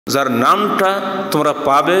যার নামটা তোমরা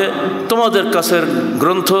পাবে তোমাদের কাছের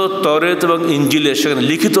গ্রন্থ তওরাত এবং ইনজিলে, সেখানে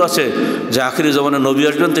লিখিত আছে যে আখিরি জমানায় নবী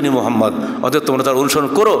আসবেন, তিনি মুহাম্মদ। অতএব তোমরা তার অনুসরণ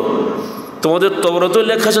করো। তোমাদের তওরাতেও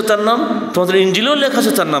লেখা আছে তার নাম, তোমাদের ইনজিলেও লেখা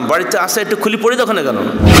আছে তার নাম। বাড়িতে আসে একটু খুলি পড়ি দেখো না কেন?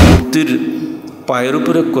 মূর্তির পায়ের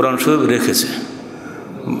উপরে কোরআন শরীফ রেখেছে।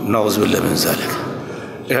 নাউযুবিল্লাহ মিন যালিক।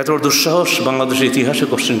 এটা তোমার দুঃসাহস বাংলাদেশের ইতিহাসে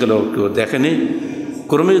কোশ্চেন গেল কেউ দেখেনি।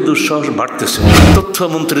 ক্রমেই দুঃসাহস বাড়তেছে।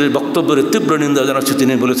 তথ্যমন্ত্রীর বক্তব্যের তীব্র নিন্দা জানাচ্ছে।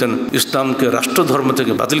 তিনি বলেছেন ইসলামকে রাষ্ট্রধর্ম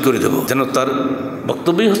থেকে বাতিল করে দেব। যেন তার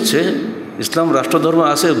বক্তব্যই হচ্ছে ইসলাম রাষ্ট্রধর্ম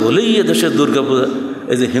আছে বলেই এদেশে দুর্গাপূজা,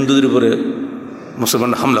 এই যে হিন্দুদের উপরে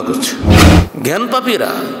মুসলমান হামলা করছে। জ্ঞান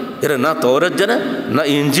পাপীরা এরা না তওরাত জানে, না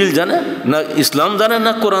ইনজিল জানে, না ইসলাম জানে,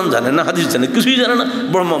 না কোরআন জানে, না হাদিস জানে, কিছুই জানে না।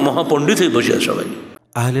 বড় মহাপণ্ডিত হয়ে বসে আছে সবাই।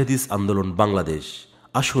 আহলে হাদিস আন্দোলন বাংলাদেশ,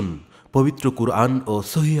 আসুন পবিত্র কুরআন ও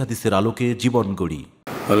সহিহ হাদিসের আলোকে জীবন গড়ি।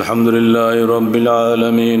 আলহামদুলিল্লাহি রাব্বিল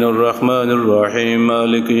আলামিন আর রহমানির রহিম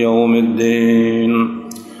মালিকি ইয়াউমিদ্দিন।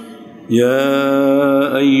 ইয়া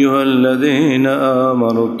আইয়ুহাল্লাযীনা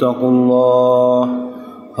আমানু তাকুল্লাহ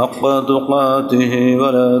হাক্কা তুকাতিহি ওয়া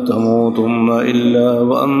লা তামুতুন্না ইল্লা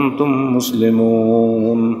ওয়া আনতুম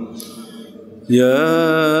মুসলিমুন। يا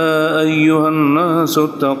أيها الناس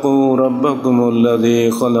اتقوا ربكم الذي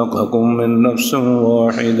خلقكم من نفس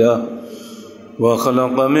واحدة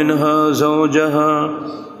وخلق منها زوجها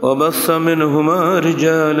وبث منهما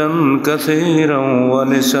رجالا كثيرا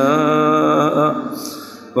ونساء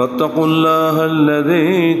واتقوا الله الذي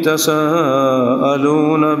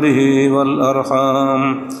تساءلون به والأرحام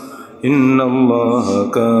إن الله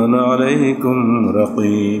كان عليكم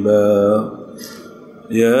رقيبا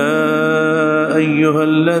يا أيها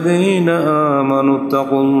الذين آمنوا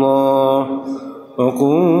اتقوا الله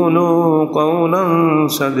وقولوا قولا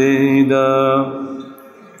سديدا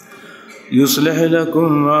يصلح لكم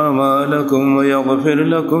أعمالكم ويغفر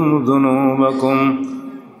لكم ذنوبكم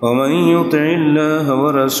ومن يطع الله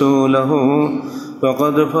ورسوله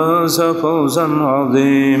فقد فاز فوزا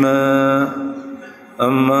عظيما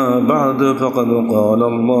أما بعد فقد قال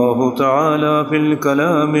الله تعالى في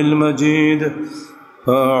الكلام المجيد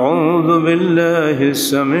أعوذ بالله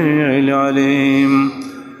السميع العليم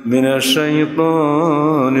من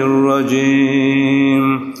الشيطان الرجيم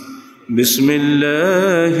بسم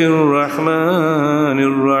الله الرحمن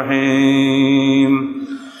الرحيم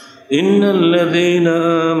إن الذين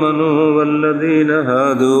آمنوا والذين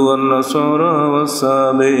هادوا والنصارى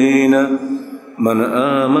والصابئين من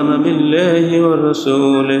آمن بالله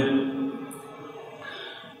ورسوله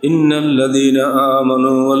إن الذين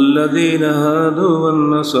آمنوا والذين هادوا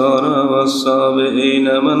والنصارى والصابئين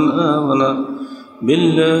من آمن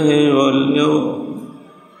بالله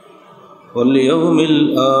واليوم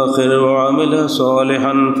الآخر وعمل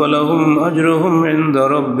صالحا فلهم أجرهم عند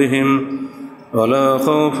ربهم ولا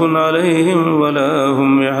خوف عليهم ولا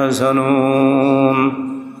هم يحزنون।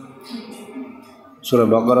 সূরা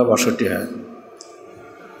বাকারা ৬২ আয়াত।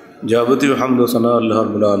 যাবতীয় হামদ ও সানা আল্লাহ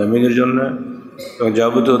রাব্বুল আলামিনের জন্য এবং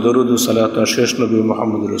যাবতীয় দরুদ ও সালাত শেষ নবী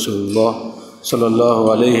মুহাম্মদ রাসূলুল্লাহ সাল্লাল্লাহু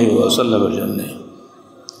আলাইহি ওয়াসাল্লামের জন্য।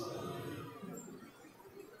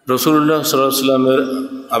 রাসূলুল্লাহ সাল্লাল্লাহু আলাইহি ওয়াসাল্লামের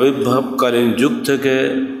আবির্ভাবকালীন যুগ থেকে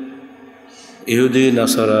ইহুদি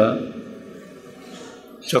নাসারা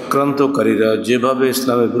চক্রান্তকারীরা যেভাবে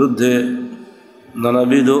ইসলামের বিরুদ্ধে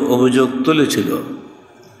নানাবিধ অভিযোগ তুলেছিল,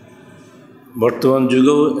 বর্তমান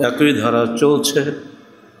যুগেও একই ধারা চলছে।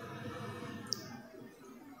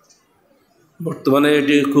 বর্তমানে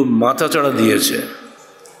এটি খুব মাথাচাড়া দিয়েছে,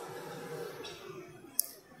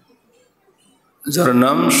 যার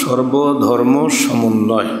নাম সর্বধর্ম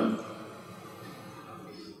সমন্বয়।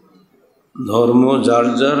 ধর্ম যার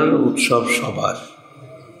যার, উৎসব সবার।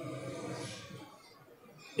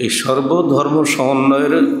 এই সর্বধর্ম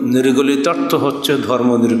সমন্বয়ের নির্গলিতার্থ হচ্ছে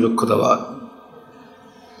ধর্মনিরপেক্ষতাবাদ।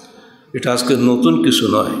 এটা আজকে নতুন কিছু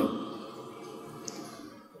নয়।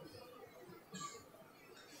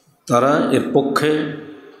 তারা এর পক্ষে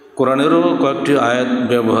কোরআনেরও কয়েকটি আয়াত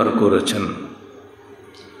ব্যবহার করেছেন।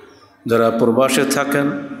 যারা প্রবাসে থাকেন,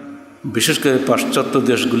 বিশেষ করে পাশ্চাত্য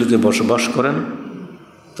দেশগুলিতে বসবাস করেন,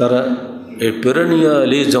 তারা এই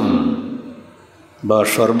পেরেনিয়ালিজম বা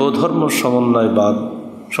সর্বধর্ম সমন্বয়বাদ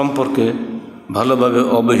সম্পর্কে ভালোভাবে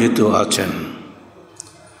অবহিত আছেন।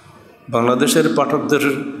 বাংলাদেশের পাঠকদের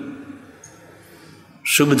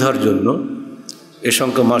সুবিধার জন্য এ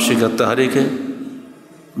সংখ্যা মাসিক তাহারিকে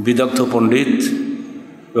বিদগ্ধ পণ্ডিত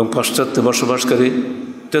এবং পাশ্চাত্যে বসবাসকারী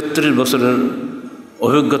 33 বছরের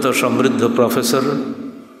অভিজ্ঞতা সমৃদ্ধ প্রফেসর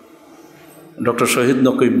ডক্টর শহীদ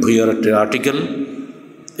নকিব ভুইয়ার একটি আর্টিকেল,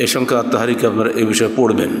 এই সংখ্যা তাহারিকে আপনারা এই বিষয়ে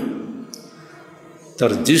পড়বেন।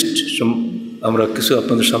 তার জিস্ট আমরা কিছু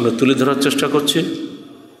আপনাদের সামনে তুলে ধরার চেষ্টা করছি।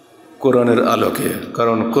 কোরআনের আলোকে,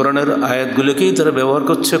 কারণ কোরআনের আয়াতগুলোকেই তারা ব্যবহার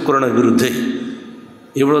করছে কোরআনের বিরুদ্ধেই।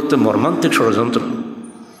 এগুলো হচ্ছে মর্মান্তিক ষড়যন্ত্র।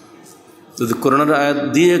 যদি কোরআনের আয়াত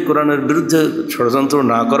দিয়ে কোরআনের বিরুদ্ধে ষড়যন্ত্র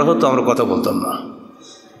না করা হতো আমরা কথা বলতাম না।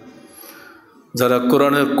 যারা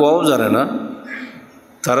কোরআনের কও জানে না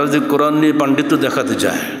তারা যদি কোরআন নিয়ে পাণ্ডিত্য দেখাতে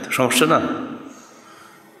যায় সমস্যা না।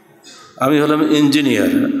 আমি হলাম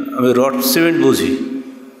ইঞ্জিনিয়ার, আমি রড সিমেন্ট বুঝি,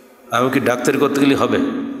 আমি কি ডাক্তারি করতে গেলে হবে?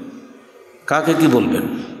 কাকে কি বলবেন?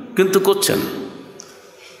 কিন্তু করছেন।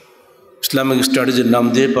 ইসলামিক স্টাডিজের নাম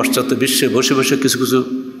দিয়ে পাশ্চাত্য বিশ্বে বসে বসে কিছু কিছু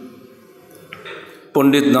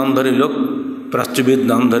পণ্ডিত নামধারী লোক, প্রাচ্যবিদ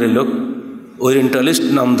নামধারী লোক, ওরিয়েন্টালিস্ট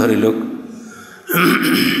নামধারী লোক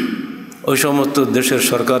ওই সমস্ত দেশের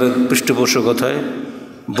সরকারের পৃষ্ঠপোষকতায়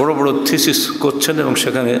বড় বড় থিসিস করছেন এবং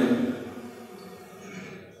সেখানে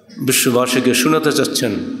বিশ্ববাসীকে শোনাতে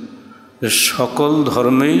চাচ্ছেন যে সকল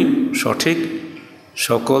ধর্মেই সঠিক,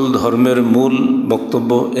 সকল ধর্মের মূল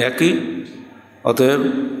বক্তব্য একই। অতএব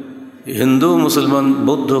হিন্দু, মুসলমান,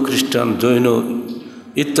 বৌদ্ধ, খ্রিস্টান, জৈন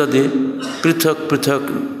ইত্যাদি পৃথক পৃথক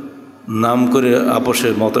নাম করে আপোষে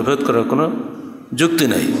মতভেদ করার কোনো যুক্তি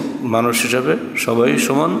নেই। মানুষ হিসাবে সবাই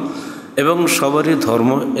সমান এবং সবারই ধর্ম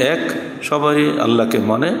এক, সবারই আল্লাহকে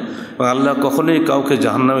মানে এবং আল্লাহ কখনোই কাউকে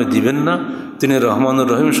জাহান্নামে দিবেন না। তিনি রহমানুর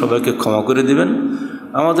রহিম, সবাইকে ক্ষমা করে দিবেন।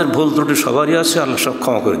 আমাদের ভুল ত্রুটি সবারই আছে, আল্লাহ সব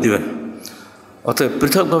ক্ষমা করে দিবেন। অতএব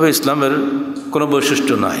পৃথকভাবে ইসলামের কোনো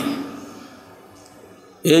বৈশিষ্ট্য নাই।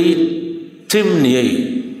 এই থিম নিয়েই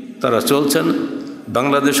তারা চলছেন।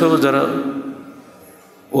 বাংলাদেশেও যারা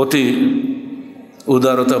অতি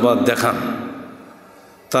উদারতাবাদ দেখান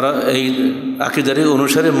তারা এই আকীদারই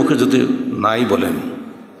অনুসারে মুখে যদি নাই বলেন,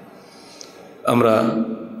 আমরা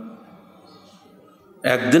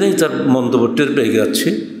একদিনেই তার মন্তব্য টের পেয়ে যাচ্ছি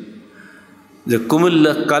যে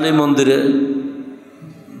কুমিল্লা কালী মন্দিরে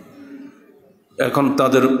এখন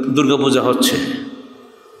তাদের দুর্গাপূজা হচ্ছে।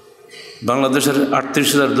 বাংলাদেশের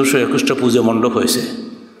 38,221টা পূজা মণ্ডপ হয়েছে,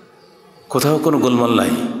 কোথাও কোনো গোলমাল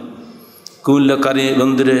নাই। কুমিল্লা কালী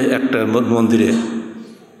মন্দিরে একটা মন্দিরে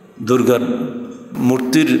দুর্গার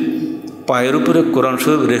মূর্তির পায়ের উপরে কোরআন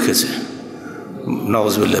শরীফ রেখেছে।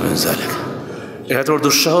 নাউজুবিল্লাহ মিন যালিক। এত বড়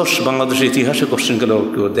দুঃসাহস বাংলাদেশের ইতিহাসে কোশ্চেনকালে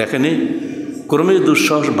কেউ দেখেনি। ক্রমেই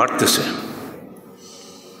দুঃসাহস বাড়তেছে।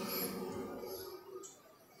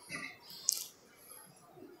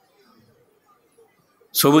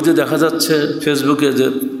 ছবিতে দেখা যাচ্ছে ফেসবুকে যে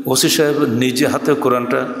ওসি সাহেব নিজে হাতে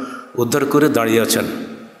কোরআনটা উদ্ধার করে দাঁড়িয়ে আছেন।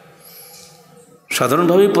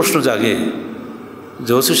 সাধারণভাবেই প্রশ্ন জাগে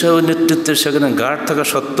যে ওসি সাহেবের নেতৃত্বে সেখানে গার্ড থাকা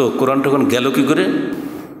সত্ত্বেও কোরআনটা এখন গেল কী করে?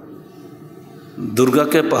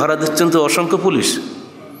 দুর্গাকে পাহারা দিচ্ছেন তো অসংখ্য পুলিশ,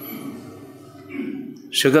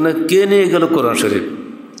 সেখানে কে নিয়ে গেল কোরআন শরীফ,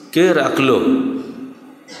 কে রাখলো?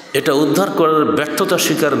 এটা উদ্ধার করার ব্যর্থতা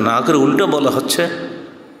স্বীকার না করে উল্টো বলা হচ্ছে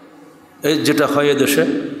এই যেটা হয় এদেশে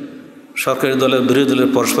সরকারি দলের বিরোধী দলের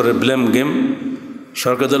পরস্পরের ব্লেম গেম।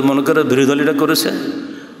 সরকারি দল মনে করে বিরোধী দল এটা করেছে,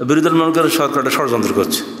 বিরোধী দল মনে করে সরকারটা ষড়যন্ত্র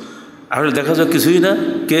করছে। আসলে দেখা যায় কিছুই না,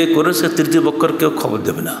 কে করেছে তৃতীয় পক্ষের কেউ খবর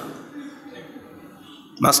দেবে না।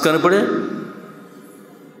 মাঝখানে পড়ে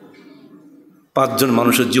 5 জন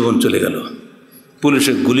মানুষের জীবন চলে গেল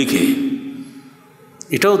পুলিশের গুলি খেয়ে।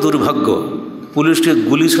 এটাও দুর্ভাগ্য। পুলিশকে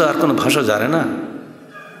গুলি ছাড়া আর কোনো ভাষা জানে না।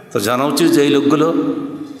 তো জানা উচিত যে এই লোকগুলো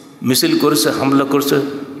মিছিল করেছে, হামলা করছে,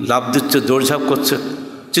 লাভ দিচ্ছে, দৌড়ঝাঁপ করছে,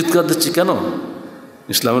 চিৎকার দিচ্ছে কেন?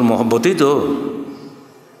 ইসলামের মহব্বতেই তো।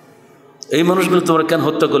 এই মানুষগুলো তোমরা কেন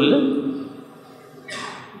হত্যা করলে?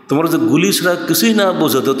 তোমরা তো গুলি ছাড়া কিছুই না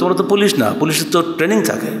বোঝো তো, তোমরা তো পুলিশ না। পুলিশের তো ট্রেনিং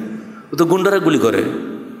থাকে, ও তো গুন্ডারা গুলি করে,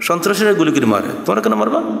 সন্ত্রাসীরা গুলি করে মারে। তোমরা কেন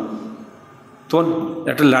মারবা? তোমার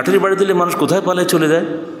একটা লাঠির বাড়ি দিলে মানুষ কোথায় পালিয়ে চলে যায়,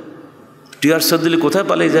 টিয়ার সেল দিলে কোথায়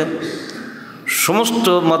পালিয়ে যায়। সমস্ত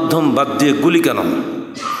মাধ্যম বাদ দিয়ে গুলি কেন?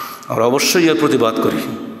 আমরা অবশ্যই এর প্রতিবাদ করি।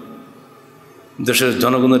 দেশের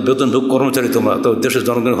জনগণের বেতনভোগ কর্মচারী তোমরা, তো দেশের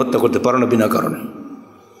জনগণের হত্যা করতে পারো না বিনা কারণে।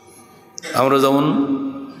 আমরা যেমন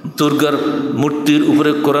দুর্গার মূর্তির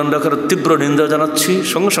উপরে কোরআন রাখার তীব্র নিন্দা জানাচ্ছি,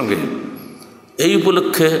 সঙ্গে সঙ্গে এই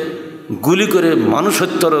উপলক্ষে গুলি করে মানুষ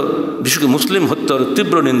হত্যার, বিশেষ করে মুসলিম হত্যার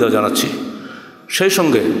তীব্র নিন্দা জানাচ্ছি। সেই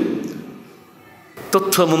সঙ্গে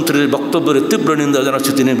তথ্যমন্ত্রীর বক্তব্যের তীব্র নিন্দা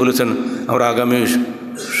জানাচ্ছি। তিনি বলেছেন আমরা আগামী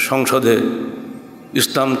সংসদে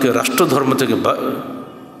ইসলামকে রাষ্ট্রধর্ম থেকে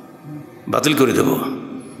বাতিল করে দেব।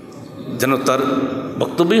 যেন তার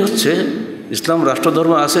বক্তব্যই হচ্ছে ইসলাম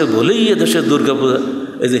রাষ্ট্রধর্ম আছে বলেই এদেশে দুর্গাপূজা,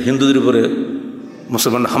 এই যে হিন্দুদের উপরে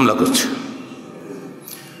মুসলমান হামলা করছে।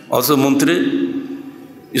 অথচ মন্ত্রী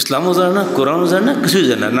ইসলামও জানে না, কোরআনও জানে না, কিছুই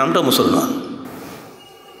জানে না, নামটা মুসলমান।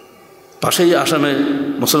 পাশেই আসামে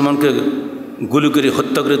মুসলমানকে গুলি করে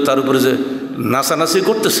হত্যা করে তার উপরে যে নাচানাচি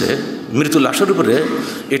করতেছে মৃত্যু লাশের উপরে,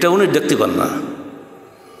 এটা উনি দেখতে পান না।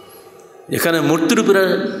 এখানে মূর্তির উপরে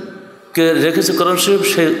কে রেখেছে কোরআন শরীফ,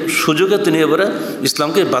 সেই সুযোগে তিনি এবারে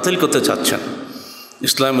ইসলামকে বাতিল করতে চাচ্ছেন।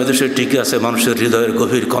 ইসলাম এদেশে টিকে আছে মানুষের হৃদয়ের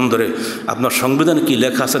গভীর কন্দরে। আপনার সংবিধান কি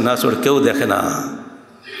লেখা আছে না আছে কেউ দেখে না,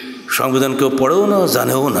 সংবিধান কেউ পড়েও না,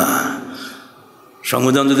 জানেও না।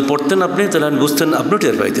 সংবিধান যদি পড়তেন আপনি, তাহলে আপনি বুঝতেন, আপনিও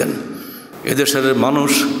টের পাইতেন। এদেশের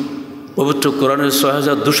মানুষ পবিত্র কোরআনের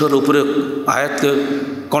 ৬,২০০-র উপরে আয়াতকে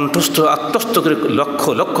কণ্ঠস্থ আত্মস্থ করে লক্ষ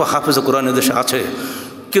লক্ষ হাফেজ কোরআন এদেশে আছে,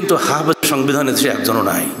 কিন্তু হাফেজ সংবিধান এদেশে একজনও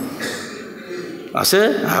নাই। আছে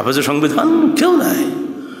হাফেজ সংবিধান? কেউ নাই।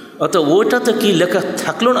 অর্থাৎ ওইটাতে কি লেখা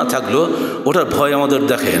থাকলো না থাকলো ওটার ভয় আমাদের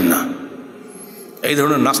দেখেন না। এই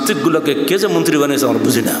ধরনের নাস্তিকগুলোকে কে যে মন্ত্রী বানিয়েছে আমরা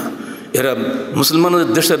বুঝি না। এরা মুসলমানদের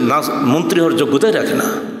দেশের মন্ত্রী হওয়ার যোগ্যতাই রাখে না।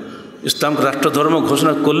 ইসলামকে রাষ্ট্রধর্ম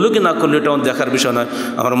ঘোষণা করলো কি না করলো এটা আমাদের দেখার বিষয় নয়।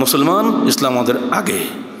 আমরা মুসলমান, ইসলাম আমাদের আগে।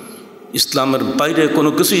 ইসলামের বাইরে কোনো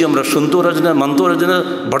কিছুই আমরা শুনতেও রাজি না, মানতেও রাজি না,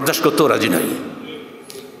 বরদাস্ত করতেও রাজি নাই।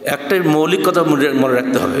 একটাই মৌলিক কথা মনে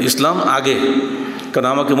রাখতে হবে, ইসলাম আগে। কারণ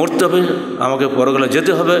আমাকে মরতে হবে, আমাকে পরকালে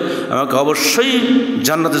যেতে হবে, আমাকে অবশ্যই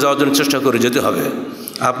জান্নাতে যাওয়ার জন্য চেষ্টা করে যেতে হবে।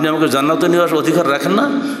 আপনি আমাকে জান্নাতে নিয়ে আসার অধিকার রাখেন না,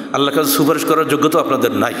 আল্লাহর কাছে সুপারিশ করার যোগ্যতা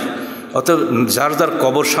আপনাদের নাই। অতএব যার যার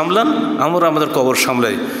কবর সামলান, আমরা আমাদের কবর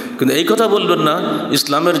সামলাই। কিন্তু এই কথা বলবেন না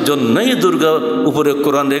ইসলামের জন্যই দুর্গা উপরে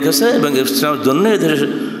কোরআন রেখেছে এবং ইসলামের জন্যই এদের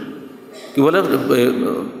কী বলে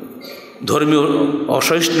ধর্মীয়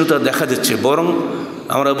অসহিষ্ণুতা দেখা দিচ্ছে। বরং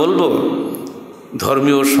আমরা বলবো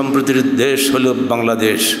ধর্মীয় সম্প্রীতির দেশ হলো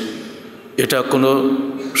বাংলাদেশ। এটা কোনো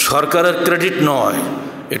সরকারের ক্রেডিট নয়,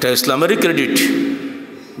 এটা ইসলামেরই ক্রেডিট।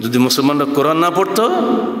 যদি মুসলমানরা কোরআন না পড়তো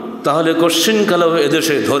তাহলে কোশ্চিনকালেও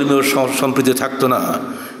এদেশে ধর্মীয় সম্প্রীতি থাকতো না।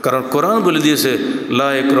 কারণ কোরআন বলে দিয়েছে লা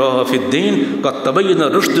ইকরাহা ফিদ্দীন ক্বাদ তাবায়্যানা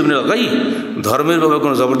রুশদু মিনাল গাই। ধর্মের ব্যাপারে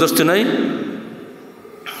কোনো জবরদস্তি নাই,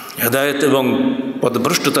 হেদায়েত এবং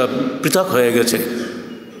পথভ্রষ্টতা পৃথক হয়ে গেছে।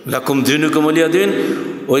 লাকুম দীনুকুম ওয়ালিয়া দিন,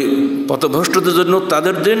 ওই পথভ্রষ্টদের জন্য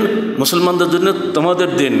তাদের দিন, মুসলমানদের জন্য তোমাদের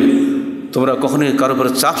দিন। তোমরা কখনোই কারোর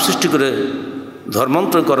উপরে চাপ সৃষ্টি করে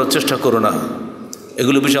ধর্মান্তর করার চেষ্টা করো না।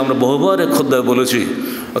 এগুলো বিষয়ে আমরা বহুবার খুতবায় বলেছি।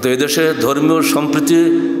 অর্থাৎ এদেশে ধর্মীয় সম্প্রীতি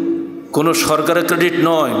কোনো সরকারের ক্রেডিট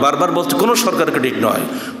নয়, বারবার বলছি কোনো সরকারের ক্রেডিট নয়,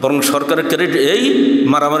 বরং সরকারের ক্রেডিট এই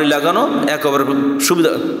মারামারি লাগানো, একেবারে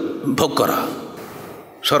সুবিধা ভোগ করা।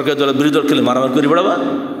 সরকারি দলের বিরোধী দল খেলে মারামারি করে বেড়াবা,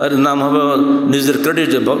 আর নাম হবে নিজেদের ক্রেডিট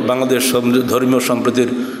যে বাংলাদেশ ধর্মীয় সম্প্রীতির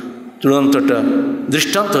চূড়ান্ত একটা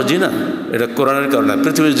দৃষ্টান্ত। জি না, এটা কোরআনের কারণে।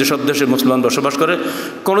 পৃথিবীর যেসব দেশে মুসলমান বসবাস করে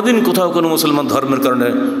কোনোদিন কোথাও কোনো মুসলমান ধর্মের কারণে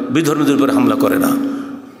বিধর্মীদের উপরে হামলা করে না।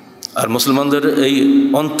 আর মুসলমানদের এই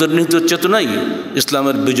অন্তর্নিহিত চেতনাই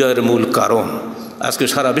ইসলামের বিজয়ের মূল কারণ। আজকে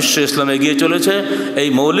সারা বিশ্বে ইসলাম এগিয়ে চলেছে এই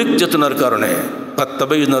মৌলিক চেতনার কারণে। ক্বাদ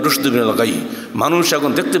তাবায়্যানা রুশদু মিনাল গাই। মানুষ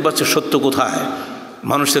এখন দেখতে পাচ্ছে সত্য কোথায়।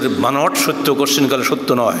 মানুষের বানোয়াট সত্য কোশ্চিনকালে সত্য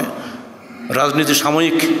নয়। রাজনীতি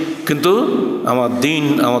সাময়িক, কিন্তু আমার দিন,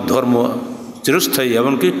 আমার ধর্ম চিরস্থায়ী,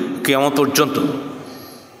 এমনকি কিয়ামত পর্যন্ত।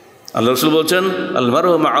 আল্লাহ রাসূল বলছেন আল মারউ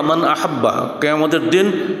মা'a মান আহাব্বা। কিয়ামতের দিন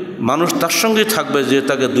মানুষ তার সঙ্গেই থাকবে যে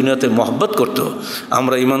তাকে দুনিয়াতে মহব্বত করত।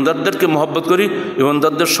 আমরা ইমানদারদেরকে মহব্বত করি,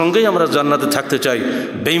 ইমানদারদের সঙ্গেই আমরা জান্নাতে থাকতে চাই,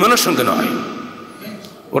 বেঈমানের সঙ্গে নয়।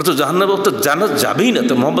 ওরা তো জাহান্নামে, তো জান্নাত যাবেই না,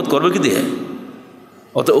 তো মহব্বত করবে কি দিয়ে?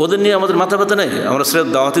 অত ওদের নিয়ে আমাদের মাথা ব্যথা নেই। আমরা সেটা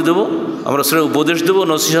দাওয়াতি দেবো, আমরা সেটা উপদেশ দেবো,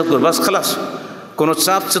 নসিহত করবো, বাস খালাস। কোনো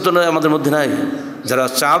চাপ চেতনা আমাদের মধ্যে নাই। যারা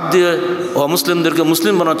চাপ দিয়ে অমুসলিমদেরকে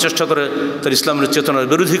মুসলিম বানানোর চেষ্টা করে তারা ইসলামের চেতনার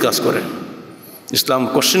বিরোধী কাজ করে। ইসলাম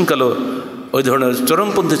কোশ্চিনকালেও ওই ধরনের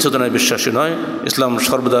চরমপন্থী চেতনায় বিশ্বাসী নয়। ইসলাম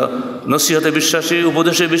সর্বদা নসিহতে বিশ্বাসী,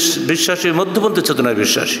 উপদেশে বিশ্বাসী, মধ্যপন্থী চেতনায়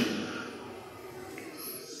বিশ্বাসী।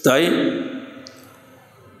 তাই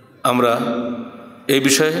আমরা এই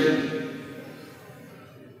বিষয়ে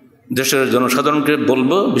দেশের জনসাধারণকে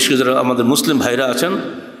বলবো, বিশেষ করে যারা আমাদের মুসলিম ভাইরা আছেন,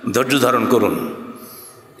 ধৈর্য ধারণ করুন।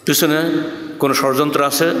 পিছনে কোনো ষড়যন্ত্র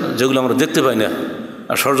আছে যেগুলো আমরা দেখতে পাই না,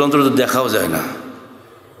 আর ষড়যন্ত্র তো দেখাও যায় না।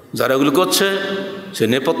 যারা এগুলো করছে সে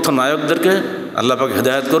নেপথ্য নায়কদেরকে আল্লাহ পাক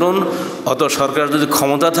হেদায়েত করুন। অত সরকার যদি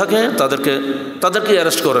ক্ষমতা থাকে তাদেরকে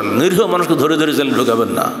অ্যারেস্ট করেন, নিরীহ মানুষকে ধরে ধরে জেলে ঢোকাবেন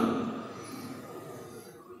না।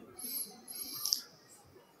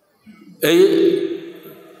 এই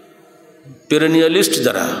পেরেনিয়ালিস্ট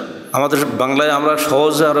যারা, আমাদের বাংলায় আমরা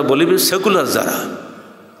সহজে আরও বলি সেকুলার যারা,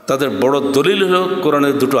 তাদের বড় দলিল হলো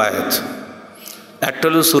কোরআনের দুটো আয়াত। একটা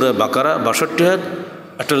হলো সূরা বাকারা ৬২ আয়াত,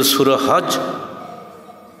 একটা হলো সূরা হজ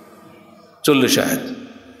 ৪০ আয়াত।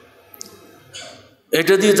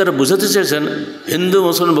 এটা দিয়ে তারা বোঝাতে চেয়েছেন হিন্দু,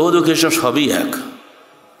 মুসলমান, বৌদ্ধ, খ্রিস্টান সবই এক।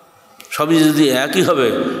 সবই যদি একই হবে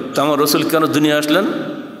তো আমার রসুল কেন দুনিয়া আসলেন?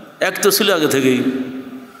 এক তো ছিল আগে থেকেই।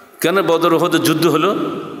 কেন বদর উহুদের যুদ্ধ হলো?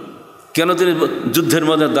 কেন তিনি যুদ্ধের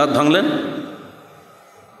মধ্যে দাঁত ভাঙলেন?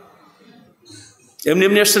 এমনি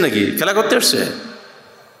এমনি আসছে নাকি? খেলা করতে আসছে?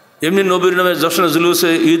 এমনি নবীর নামে জশ্নে জুলুসে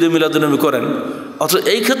ঈদ মিলাদুন্নবী করেন, অথচ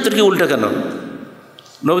এই ক্ষেত্রে কি উল্টা কেন?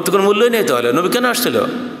 নবী তো কোনো মূল্যই নেই, তাহলে নবী কেন আসছিল?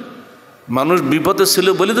 মানুষ বিপদে ছিল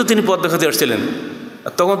বলে তো তিনি পথ দেখাতে আসছিলেন।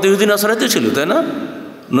 আর তখন তো ইহুদি নাসারাতে ছিল, তাই না?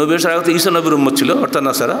 নবী আসার আগে তো ঈসা নবীর উম্মত ছিল, অর্থাৎ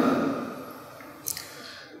নাসারা।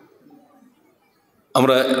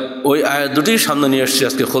 আমরা ওই আয়াত দুটি সামনে নিয়ে আসছি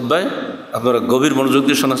আজকে খুতবায়। আপনারা গভীর মনোযোগ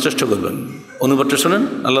দিয়ে শোনার চেষ্টা করবেন। অনুবাদটা শোনেন।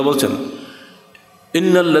 আল্লাহ বলছেন,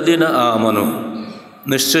 ইন্নাল্লাযীনা আমানু,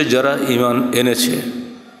 নিশ্চয় যারা ঈমান এনেছে,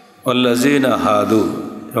 ওয়াল্লাযীনা হাদু,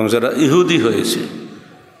 এবং যারা ইহুদি হয়েছে,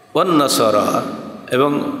 ওয়ান নাসারা,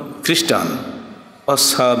 এবং খ্রিস্টান,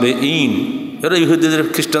 ওয়াসসাবিঈন, এরা ইহুদিদের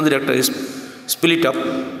খ্রিস্টানদের একটা স্প্লিট আপ,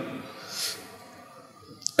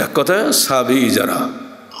 এক কথায় সাবি যারা।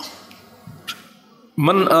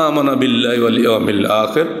 মান আমানা বিল্লাহি ওয়াল ইয়াউমিল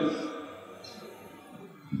আখির,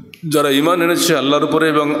 যারা ঈমান এনেছে আল্লাহর উপরে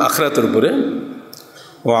এবং আখিরাতের উপরে,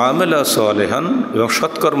 ওয়া আমিলা সালিহান, এবং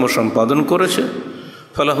সৎকর্ম সম্পাদন করেছে,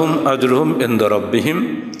 ফালাহুম আজরুহুম ইনদা রাব্বিহিম,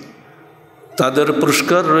 তাদের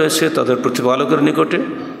পুরস্কার রয়েছে তাদের প্রতিপালকের নিকটে,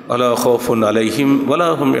 ওয়ালা খাউফুন আলাইহিম ওয়ালা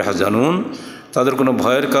হুম ইয়াহজানুন, তাদের কোনো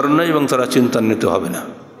ভয়ের কারণ নেই এবং তারা চিন্তান্বিত হবে না।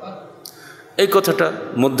 এই কথাটা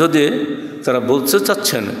মধ্য দিয়ে তারা বলতে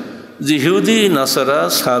চাচ্ছেন যে ইহুদি, নাসারা,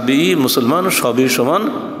 সাবি, মুসলমান সবই সমান,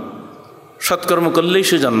 সৎকর্ম করলেই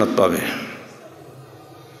সে জান্নাত পাবে।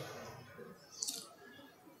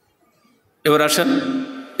 এবার আসেন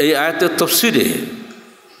এই আয়াতের তাফসীরে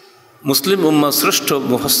মুসলিম উম্মাহ শ্রেষ্ঠ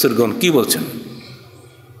মুফাসসিরগণ কি বলছেন।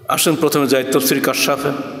 আসেন প্রথমে যাই তাফসীর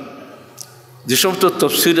কাশফে। যে সমস্ত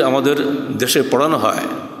তাফসীর আমাদের দেশে পড়ানো হয়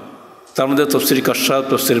তার মধ্যে তাফসীর কাশফ,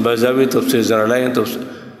 তাফসীর বাইজাবি, তাফসীর জালালাইন, তাফসীর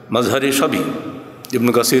আজহারি, সবই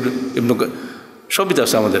ইবনে কাসির, সবই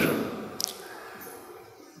আছে আমাদের।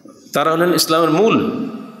 তারা হলেন ইসলামের মূল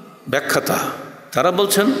ব্যাখ্যাতা। তারা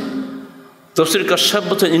বলছেন, তাফসীর কাশফ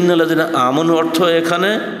বলছেন, ইন্নাল্লাযীনা আমানু অর্থ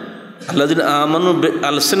এখানে আল্লাযীনা আমানু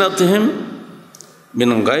বিআলসিনাতিহিম মিন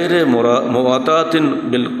গায়রি মুওয়াতাতিন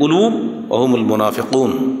বিল কুলুব ওয়া হুমুল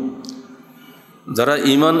মুনাফিকুন, যারা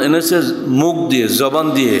ঈমান এনেছে মুখ দিয়ে, জবান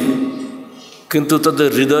দিয়ে, কিন্তু তাদের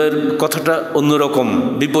হৃদয়ের কথাটা অন্যরকম,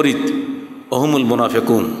 বিপরীত। ওয়া হুমুল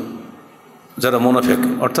মুনাফিকুন, যারা মুনাফিক,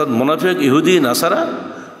 অর্থাৎ মুনাফিক ইহুদি নাসারা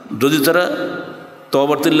যদি তারা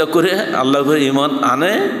তওবাতুল্লাহ করে আল্লাহর ঈমান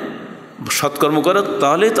আনে, সৎকর্ম করে,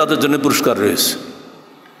 তাহলেই তাদের জন্য পুরস্কার রয়েছে।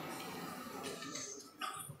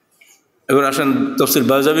 এবার আসেন তাফসীর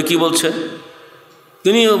বাইজাবি কি বলছে।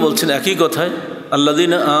 তিনিও বলছেন একই কথায়,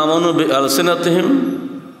 আল্লাযীনা আমানু বিআলসিনাতিহিম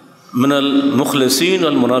মিনাল মুখলিসিন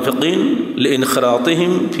ওয়াল মুনাফিকিন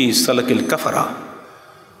লিইনখিরাতিহিম ফি সালাকিল কাফারা,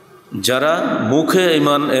 যারা মুখে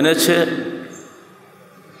ঈমান এনেছে,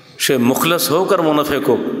 সে মুখলেস হোক আর মুনাফিক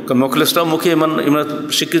হোক, কারণ মুখলেসটাও মুখে ঈমান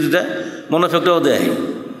স্বীকৃতি দেয়, মুনাফিকটাও দেয়।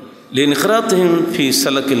 লিইনখিরাতিহিম ফি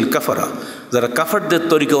সালাকিল কাফারা, যারা কাফারদের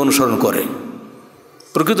তরিকা অনুসরণ করে।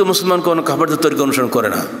 প্রকৃত মুসলমান কোনো কাফারদের তরিকা অনুসরণ করে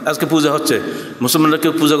না। আজকে পূজা হচ্ছে, মুসলমানরা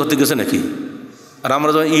কেউ পূজা করতে গেছে নাকি? আর আমরা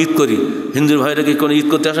যখন ঈদ করি, হিন্দুর ভাইরা কি কোনো ঈদ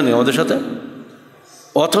করতে আসেনি আমাদের সাথে?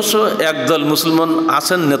 অথচ একদল মুসলমান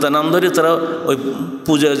আছেন নেতা নামধারী, তারা ওই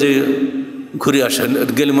পূজা যে ঘুরে আসেন,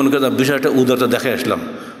 গেলে মনে করেন বিষয়টা উদারতা দেখে আসলাম।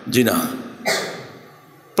 জি না,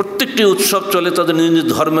 প্রত্যেকটি উৎসব চলে তাদের নিজ নিজ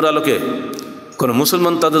ধর্মের আলোকে। কোনো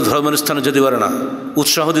মুসলমান তাদের ধর্মের স্থানে যেতে পারে না,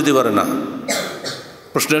 উৎসাহ দিতে পারে না।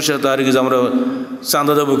 প্রশ্ন এসে তার কি যে আমরা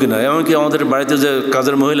চাঁদা দেবো কিনা। এমনকি আমাদের বাড়িতে যে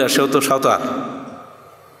কাজের মহিলা, সেও তো সাঁওতাল,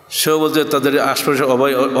 সেও বলছে তাদের আশপাশে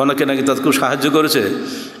অনেকে নাকি তাদের খুব সাহায্য করেছে,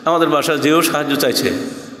 আমাদের বাসায় যেও সাহায্য চাইছে।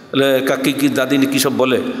 বলে কাকি কি দাদি কী সব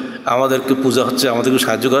বলে, আমাদেরকে পূজা হচ্ছে, আমাদেরকে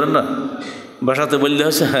সাহায্য করেন না। বাসাতে বললে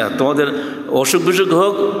হচ্ছে, হ্যাঁ তোমাদের অসুখ বিসুখ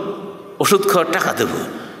হোক, ওষুধ খাওয়ার টাকা দেবো,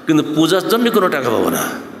 কিন্তু পূজার জন্য কোনো টাকা পাবো না।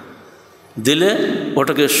 দিলে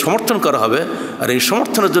ওটাকে সমর্থন করা হবে, আর এই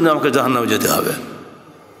সমর্থনের জন্য আমাকে জাহান্নামে যেতে হবে।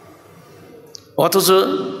 অথচ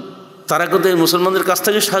তারা কিন্তু এই মুসলমানদের কাছ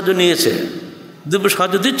থেকে সাহায্য নিয়েছে, দিব্য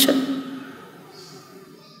সাহায্য দিচ্ছে।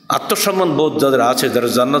 আত্মসম্মান বোধ যাদের আছে, যারা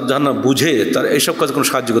জান্নাত জাহান্নাম বুঝে, তারা এইসব কাজে কোনো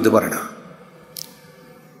সাহায্য করতে পারে না।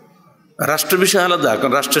 রাষ্ট্র বিষয় আলাদা,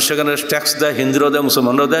 কারণ রাষ্ট্রের সেখানে ট্যাক্স দেয়, হিন্দুরাও দেয়,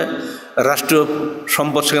 মুসলমানরাও দেয়। রাষ্ট্রীয়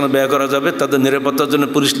সম্পদ সেখানে ব্যয় করা যাবে, তাদের নিরাপত্তার জন্য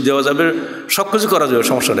পুলিশ দেওয়া যাবে, সব কিছু করা যাবে,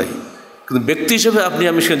 সমস্যা নেই। কিন্তু ব্যক্তি হিসেবে আপনি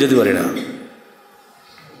আমি সেখানে যেতে পারি না।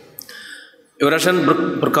 এবার আসেন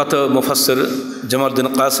প্রখ্যাত মুফাসসির জামালউদ্দিন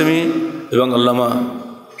কাসেমি এবং আল্লামা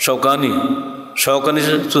শওকানি। শওকানি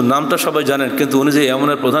শুধু নামটা সবাই জানেন, কিন্তু উনি যে এমন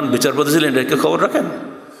প্রধান বিচারপতি ছিলেন এটাকে খবর রাখেন।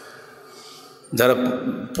 যারা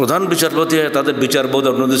প্রধান বিচারপতি হয় তাদের বিচারবোধ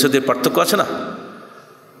অন্যদের সাথে পার্থক্য আছে না।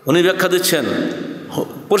 উনি ব্যাখ্যা দিচ্ছেন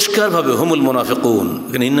পরিষ্কারভাবে, হুমুল মুনাফিকুন,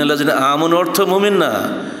 এখানে ইন্নাল্লাযীনা আমানু অর্থ মুমিন না,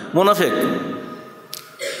 মুনাফিক।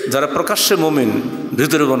 যারা প্রকাশ্যে মুমিন,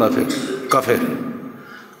 ভিতরে মুনাফিক, কাফের।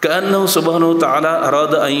 كأنه سبحانه وتعالى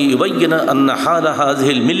أراد أن يبين أن حال هذه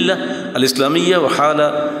الملة الإسلامية وحال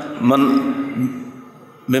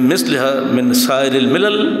من مثلها من سائر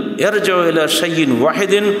الملل يرجع إلى شيء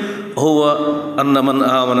واحد هو أن من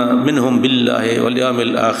آمن منهم بالله واليوم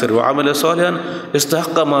الآخر وعمل صالحا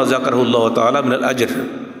استحق ما ذكره الله تعالى من الأجر.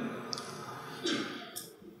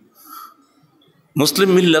 মুসলিম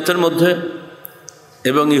মিল্লাতের মধ্যে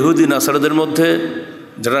এবং ইহুদি নাসারাদের মধ্যে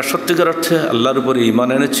যারা সত্যিকার অর্থে আল্লাহর উপর ঈমান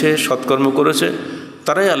এনেছে, সৎকর্ম করেছে,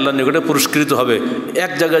 তারাই আল্লাহর নিকটে পুরস্কৃত হবে।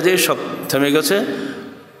 এক জায়গায় যেই সব থেমে গেছে।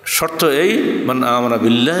 শর্ত এই, মান আমানা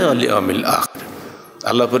বিল্লাহি ওয়াল ইয়াউমিল আখির,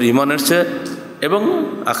 আল্লাহর উপর ঈমান এনেছে এবং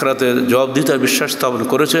আখিরাতে জবাবদিহিতার বিশ্বাস স্থাপন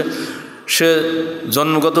করেছে। সে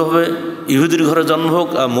জন্মগতভাবে ইহুদির ঘরে জন্ম হোক,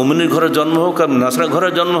 আর মুমিনের ঘরে জন্ম হোক, আর নাসরা ঘরে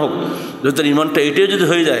জন্ম হোক, যদি তার ইমানটা এটাই যদি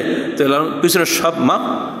হয়ে যায়, তাহলে পিছনের সব মাপ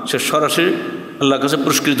সে সরাসরি আল্লাহর কাছে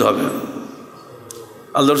পুরস্কৃত হবে।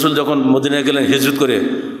 আল্লাহ রসুল যখন মদিনায় গেলেন হিজরত করে,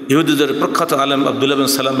 ইহুদিদের প্রখ্যাত আলেম আবদুল্লাহ বিন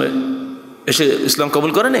সালামে এসে ইসলাম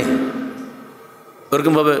কবুল করেনি।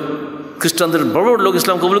 ওরকমভাবে খ্রিস্টানদের বড় বড় লোক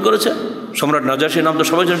ইসলাম কবুল করেছে। সম্রাট নাজাশী নাম তো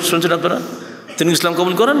সবাই শুনছেন আপনারা, তিনি ইসলাম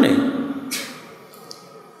কবুল করেননি।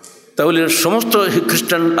 তাহলে সমস্ত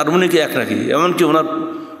খ্রিস্টান আর্মেনিকে এক নাকি? এমনকি ওনার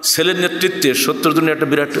ছেলের নেতৃত্বে 70 জনের একটা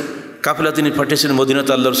বিরাট কাফেলা তিনি পাঠিয়েছিলেন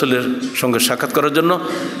মদিনাতে আল্লাহ রসুলের সঙ্গে সাক্ষাৎ করার জন্য।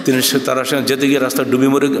 তিনি তারা সঙ্গে যেতে গিয়ে রাস্তায় ডুবি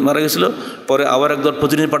মারা গেছিলো। পরে আবার একদল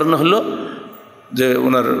প্রতিনিধি পাঠানো হলো যে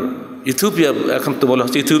ওনার ইথিওপিয়া, এখন তো বলা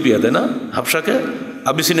হচ্ছে ইথিওপিয়া, তাই না, হাবশাকে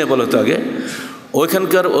আবিসিনিয়া বলা হতো আগে।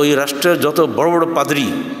 ওইখানকার ওই রাষ্ট্রের যত বড় বড় পাদ্রী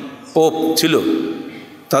পোপ ছিল,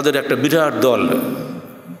 তাদের একটা বিরাট দল,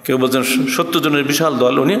 কেউ বলছেন 70 জনের বিশাল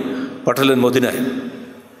দল উনি পাঠালেন মদিনায়।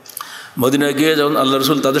 মদিনায় গিয়ে যখন আল্লাহ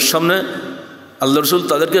রসুল তাদের সামনে, আল্লাহ রসুল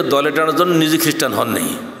তাদেরকে দলে টানার জন্য নিজে খ্রিস্টান হন নাই,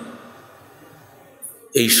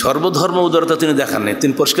 এই সর্বধর্ম উদারতা তিনি দেখান নেই।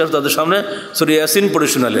 তিনি পরিষ্কার তাদের সামনে সূরা ইয়াসিন পড়ে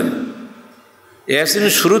শোনালেন।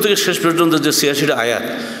 ইয়াসিনের শুরু থেকে শেষ পর্যন্ত যে 86টা আয়াত,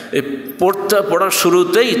 এই পড়ার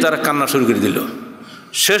শুরুতেই তারা কান্না শুরু করে দিল।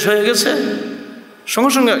 শেষ হয়ে গেছে,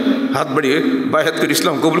 সঙ্গে সঙ্গে হাত বাড়িয়ে বায়াত করে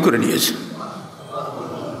ইসলাম কবুল করে নিয়েছে।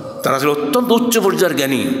 তারা ছিল অত্যন্ত উচ্চ পর্যায়ের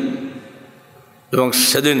জ্ঞানী। এবং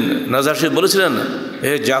সেদিন নাজাশী বলেছিলেন,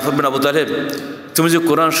 হে জাফর বিন আবু তালেব, তুমি যে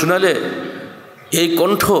কোরআন শোনালে, এই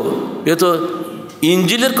কণ্ঠ এ তো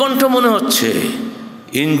ইঞ্জিলের কণ্ঠ মনে হচ্ছে।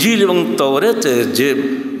 ইঞ্জিল এবং তাওরাতে যে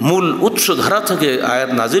মূল উৎস ধারা থেকে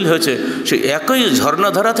আয়াত নাজিল হয়েছে, সেই একই ঝর্ণা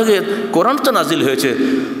ধারা থেকে কোরআন তো নাজিল হয়েছে।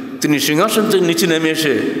 তিনি সিংহাসন থেকে নিচে নেমে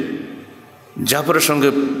এসে জাফরের সঙ্গে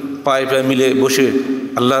পায়ে পায়ে মিলে বসে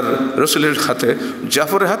আল্লাহর রসুলের হাতে,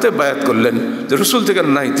 জাফরের হাতে বায়াত করলেন যে রসুল থেকে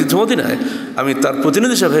নাই, মদিনায় আমি তার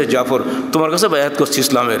প্রতিনিধি হিসাবে, জাফর তোমার কাছে বায়াত করছি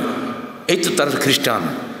ইসলামের। এই তো তারা খ্রিস্টান,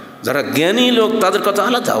 যারা জ্ঞানী লোক তাদের কথা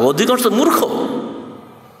আলাদা, অধিকাংশ মূর্খ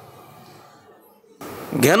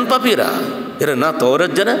জ্ঞান পাপীরা। এরা না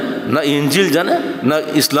তাওরাত জানে, না ইঞ্জিল জানে, না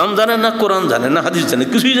ইসলাম জানে, না কোরআন জানে, না হাদিস জানে,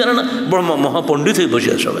 কিছুই জানে না। বড় মহাপণ্ডিত হয়ে বসে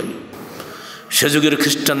আছে সবাই। সে যুগের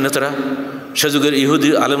খ্রিস্টান নেতারা, সে যুগের ইহুদি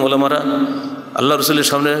আলেম ওলামারা আল্লাহ রসুলের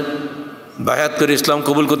সামনে বায়াত করে ইসলাম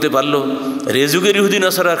কবুল করতে পারলো। আর এ যুগের ইহুদি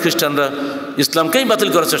নাসারা আর খ্রিস্টানরা ইসলামকেই বাতিল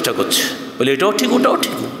করার চেষ্টা করছে, বলে এটাও ঠিক ওটাও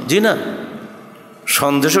ঠিক। জি না,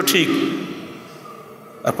 সন্দেশও ঠিক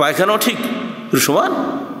আর পায়খানাও ঠিক, সমান,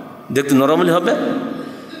 দেখতে নরমালি হবে।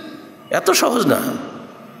 এত সহজ না।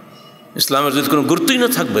 ইসলামের যদি কোনো গুরুত্বই না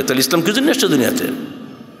থাকবে, তাহলে ইসলাম কিছু নেই দুনিয়াতে।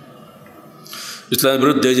 ইসলামের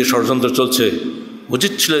বিরুদ্ধে যে ষড়যন্ত্র চলছে,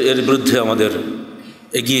 উচিত ছিল এর বিরুদ্ধে আমাদের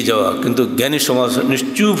এগিয়ে যাওয়া, কিন্তু জ্ঞানী সমাজ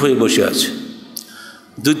নিশ্চুপ হয়ে বসে আছে।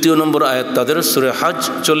 2 নম্বর আয়াত তাদের সূরা হজ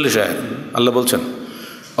 40 আয়াত, আল্লাহ বলছেন,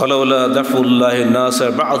 আলাউলা দাফুল্লাহি নাস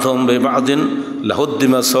বা'দহুম বিবা'দিন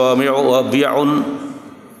লাহুদ্দিমা সাওয়ামি'ু ওয়া বি'উন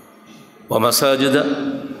ওয়া মাসাজিদা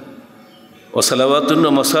ওয়া সালাওয়াতুন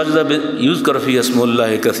ওয়া মাসাজিদা ইউযকারু ফিহা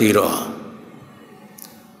ইসমুল্লাহি কাসীরা।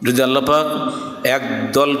 যদি আল্লাহ পাক এক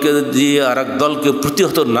দলকে দিয়ে আর এক দলকে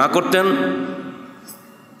প্রতিহত না করতেন,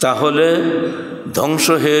 তাহলে ধ্বংস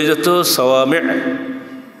হয়ে যেত সাওয়ামে,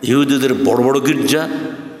 ইহুদিদের বড় বড় গির্জা,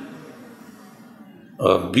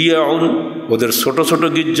 বিয়াউন ওদের ছোট ছোট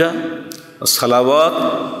গির্জা, সালাওয়াত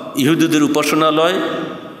ইহুদিদের উপাসনালয়,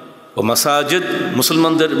 ও মাসাজিদ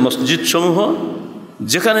মুসলমানদের মসজিদ সমূহ,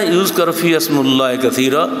 যেখানে ইউযকারু ফিহা ইসমুল্লাহি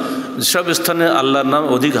কাসীরা, সব স্থানে আল্লাহর নাম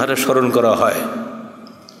অধিক হারে স্মরণ করা হয়।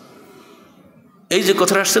 এই যে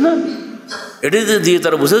কথা আসছে না, এটি দিয়ে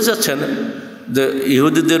তারা বুঝতে চাচ্ছেন যে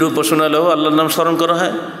ইহুদিদের উপাসনালয়েও আল্লাহর নাম স্মরণ করা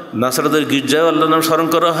হয়, নাসারাদের গির্জায়ও আল্লাহর নাম স্মরণ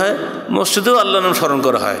করা হয়, মসজিদেও আল্লাহর নাম স্মরণ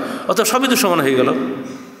করা হয়, অর্থাৎ সবই তো সমান হয়ে গেল।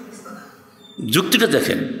 যুক্তিটা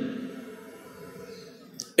দেখেন,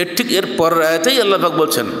 এর ঠিক এর পরের আয়াতেই আল্লাহ পাক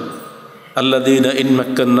বলছেন, আল্লাযীনা ইন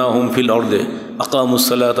মাক্কান্নাহুম ফিল আরদি আকামুস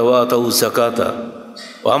সালাতা ওয়া আতাউয যাকাতা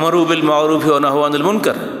ওয়া আমারু বিল মা'রুফি ওয়া নাহাউ আনিল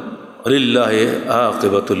মুনকার লিল্লাহি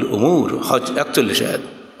আকিবাতুল উমুর, হজ 41 আয়াত।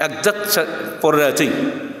 একজাক্ট পরের আয়াতেই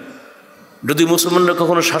যদি মুসলমানরা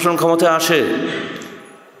কখনো শাসন ক্ষমতায় আসে,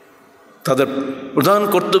 তাদের প্রধান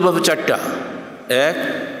কর্তব্য হবে 4টা। 1,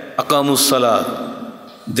 আকামুস সালাত,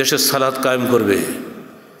 দেশের সালাত কায়েম করবে।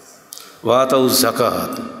 ওয়া আতাউজ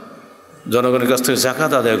যাকাত, জনগণের কাছ থেকে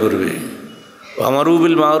যাকাত আদায় করবে। আমারু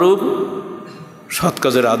বিল মারুফ, সৎ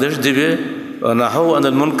কাজের আদেশ দিবে। নাহাউ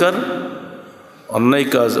আনিল মুনকার, অন্যায়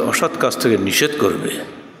কাজ অসৎ কাজ থেকে নিষেধ করবে।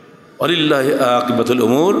 ওয়ালিল্লাহি আকিবাতুল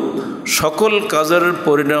উমুর, সকল কাজের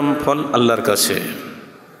পরিণাম ফল আল্লাহর কাছে।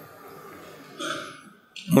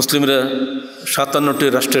 মুসলিমরা 57টি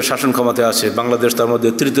রাষ্ট্রের শাসন ক্ষমতায় আছে, বাংলাদেশ তার মধ্যে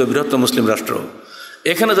 3য় বৃহত্তম মুসলিম রাষ্ট্র।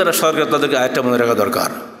 এখানে যারা সরকার, তাদেরকে আয়াতটা মনে রাখা দরকার।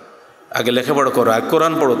 আগে লেখাপড়া করো, আগে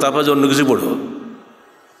কোরআন পড়ো, তারপর অন্য কিছু পড়ো।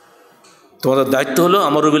 তোমাদের দায়িত্ব হলো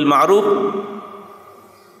আমারু বিল মারুফ,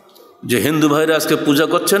 যে হিন্দু ভাইরা আজকে পূজা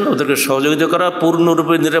করছেন ওদেরকে সহযোগিতা করা,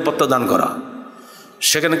 পূর্ণরূপে নিরাপত্তা দান করা,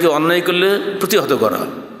 সেখানে কেউ অন্যায় করলে প্রতিহত করা।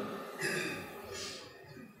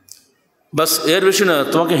 বাস, এর বেশি না।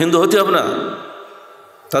 তোমাকে হিন্দু হতে হবে না,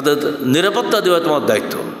 তাদের নিরাপত্তা দেওয়া তোমার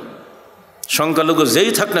দায়িত্ব। সংখ্যালঘু যেই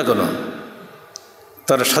থাক না কেন,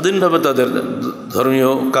 তারা স্বাধীনভাবে তাদের ধর্মীয়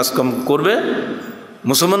কাজকাম করবে।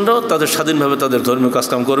 মুসলমানরাও তাদের স্বাধীনভাবে তাদের ধর্মীয়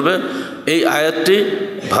কাজকাম করবে। এই আয়াতটি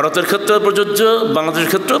ভারতের ক্ষেত্রেও প্রযোজ্য, বাংলাদেশের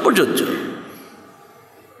ক্ষেত্রেও প্রযোজ্য।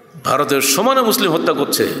 ভারতের সমানে মুসলিম হত্যা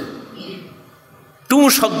করছে,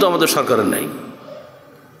 শব্দ আমাদের সরকারের নেই,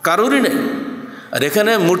 কারোরই নেই। আর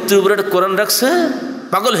এখানে মূর্তির উপরে একটা কোরআন রাখছে,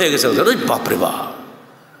 পাগল হয়ে গেছে। বাপরে বাপ,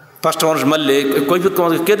 5টা মানুষ মারলে কৈফিয়ত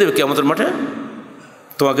তোমাকে কে দেবে? কিয়ামতের মাঠে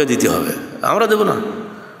তোমাকে দিতে হবে, আমরা দেব না।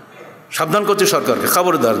 সাবধান করছে সরকারকে,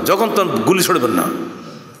 খবরদার, যখন তখন গুলি ছড়বেন না।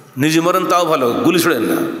 নিজে মরেন তাও ভালো, গুলি ছড়েন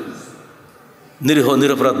না। নিরীহ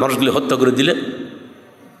নিরপরাধ মানুষগুলি হত্যা করে দিলে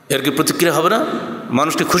এর কি প্রতিক্রিয়া হবে না?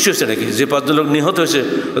 মানুষটি খুশি হয়েছে নাকি? যে 5 জন লোক নিহত হয়েছে,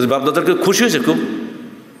 বাপদাদারকে খুশি হয়েছে খুব।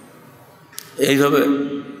 এইভাবে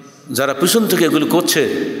যারা পিছন থেকে এগুলি করছে,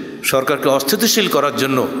 সরকারকে অস্থিতিশীল করার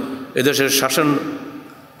জন্য, এদেশের শাসন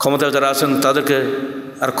ক্ষমতায় যারা আছেন তাদেরকে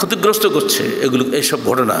আর ক্ষতিগ্রস্ত করছে, এগুলো এইসব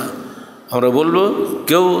ঘটনা আমরা বলবো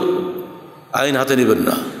কেউ আইন হাতে নেবেন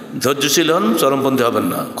না, ধৈর্যশীল হন, চরমপন্থী হবেন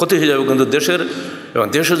না। ক্ষতি হয়ে যাবে কিন্তু দেশের, এবং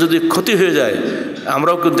দেশে যদি ক্ষতি হয়ে যায়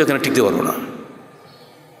আমরাও কিন্তু এখানে টিকতে পারবো না।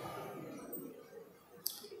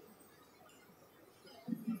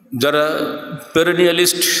 যারা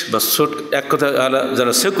পেরেনিয়ালিস্ট বা এক কথা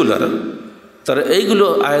যারা সেকুলার, তারা এইগুলো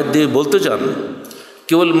আয়াত দিয়ে বলতে চান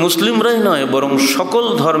কেবল মুসলিমরাই নয়, বরং সকল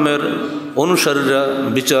ধর্মের অনুসারীরা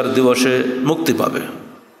বিচার দিবসে মুক্তি পাবে।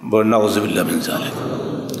 নাউযুবিল্লাহ মিন যালিক।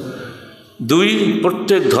 2,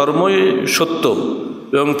 প্রত্যেক ধর্মই সত্য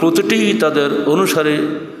এবং প্রতিটি তাদের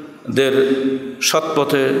অনুসারীদের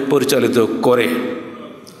সৎপথে পরিচালিত করে।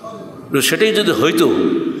 সেটাই যদি হইতো,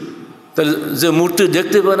 তাহলে যে মূর্তি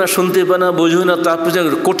দেখতে পায় না, শুনতে পায় না, বোঝে না, তার পিছনে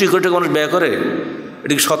কোটি কোটি মানুষ ব্যয় করে,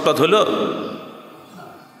 এটা কি সৎপথ হইল?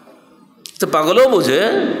 তো পাগলও বোঝে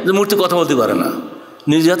যে মূর্তি কথা বলতে পারে না,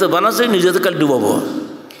 নিজে হাতে বানাচ্ছে, নিজে হাতে কাল ডুবাবো,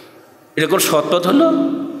 এটা কোন সৎপথ হলো?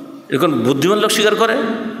 এখন বুদ্ধিমান লোক স্বীকার করে।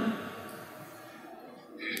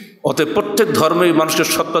 অতএব প্রত্যেক ধর্মেই মানুষকে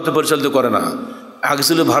সৎপথে পরিচালিত করে না। আগে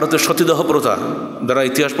ছিল ভারতের সতীদাহ প্রথা, যারা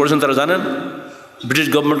ইতিহাস পড়েছেন তারা জানেন। ব্রিটিশ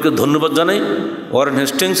গভর্নমেন্টকে ধন্যবাদ জানাই, ওয়ারেন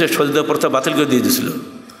হেস্টিংসের সতীদাহ প্রথা বাতিল করে দিয়ে দিয়েছিল।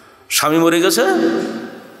 স্বামী মরে গেছে,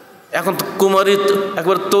 এখন তো কুমারী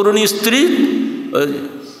একবার তরুণী স্ত্রী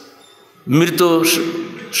মৃত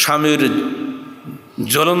স্বামীর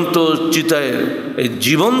জ্বলন্ত চিতায় এই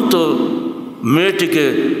জীবন্ত মেয়েটিকে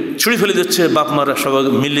ছুঁড়ে ফেলে দিচ্ছে। বাপ মারা সবাই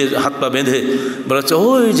মিলে হাত পা বেঁধে বলেছে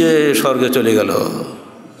ওই যে স্বর্গে চলে গেল।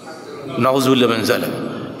 নাউযুবিল্লাহ মিন যালিক।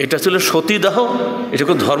 এটা ছিল সতীদাহ, এটা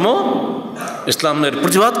কোনো ধর্ম? ইসলামের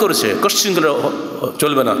প্রতিবাদ করেছে, কোশ্চিন করে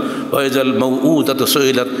চলবে না। ওয়াইজাল মাউউদাতু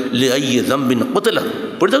সুইলাত লিআইয়ি যামবিন কুতিলাত,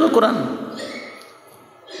 পড়ে দেখো কোরআন।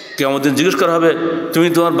 কিয়ামতের দিন জিজ্ঞেস করা হবে, তুমি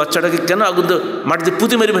তোমার বাচ্চাটাকে কেন আগুন মাটিতে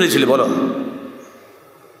পুঁতে মেরে ফেলেছিলে বলো।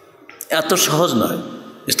 এত সহজ নয়।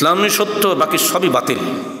 ইসলামই সত্য, বাকি সবই বাতিল।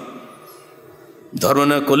 ধর্ম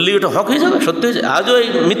না করলেই ওটা হক হয়ে যাবে, সত্যি হয়ে যাবে। আজও এই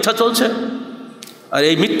মিথ্যা চলছে, আর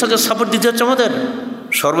এই মিথ্যাকে সাপোর্ট দিতে হচ্ছে আমাদের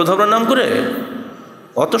সর্বধর্মের নাম করে।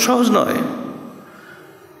 অত সহজ নয়।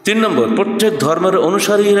 3 নম্বর, প্রত্যেক ধর্মের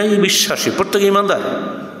অনুসারীরাই বিশ্বাসী, প্রত্যেক ইমানদার,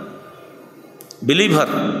 বিলিভার।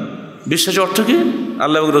 বিশ্বাসী অর্থ কি?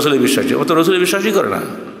 আল্লাহ এবং রসুলের বিশ্বাসী। অত রসুলের বিশ্বাসই করে না।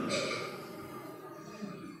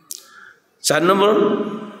 4 নম্বর,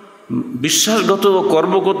 বিশ্বাসগত ও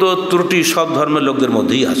কর্মগত ত্রুটি সব ধর্মের লোকদের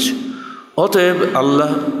মধ্যেই আছে। অতএব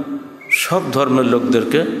আল্লাহ সব ধর্মের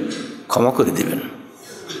লোকদেরকে ক্ষমা করে দিবেন।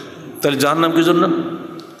 তাহলে জাহান্নাম কি জন্য?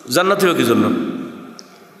 জান্নাত হবে কি জন্য?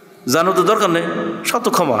 জান্নাত তো দরকার নেই, সব তো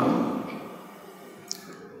ক্ষমা।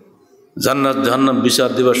 জান্নাত জাহান্নাম বিচার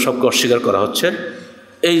দিবস সবকে অস্বীকার করা হচ্ছে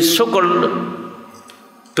এই সকল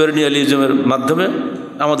পেরিনিয়ালিজমের মাধ্যমে,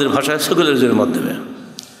 আমাদের ভাষায় সেকুলারিজমের মাধ্যমে।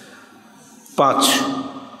 5,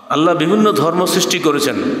 আল্লাহ বিভিন্ন ধর্ম সৃষ্টি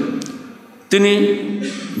করেছেন, তিনি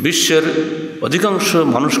বিশ্বের অধিকাংশ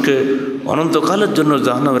মানুষকে অনন্তকালের জন্য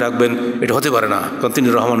জাহান্নামে রাখবেন, এটা হতে পারে না, কারণ তিনি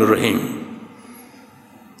রহমানুর রহিম।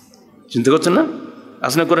 চিন্তা করছেন না?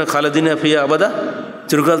 আসলে করে খালেদিনা ফিয়া আবাদা,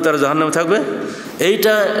 চিরকাল তারা জাহান্নামে থাকবে,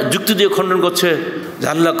 এইটা যুক্তি দিয়ে খণ্ডন করছে যে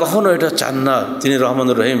আল্লাহ কখনো এটা চান না, তিনি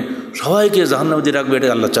রহমানুর রহিম, সবাইকে জাহান্নামে দিয়ে রাখবে, এটা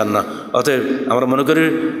আল্লাহ চান না। অতএব আমরা মনে করি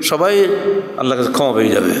সবাই আল্লাহর কাছে ক্ষমা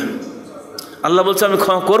পেয়ে যাবে। আল্লাহ বলছে আমি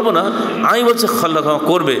ক্ষমা করব না, আমি বলছি আল্লাহ ক্ষমা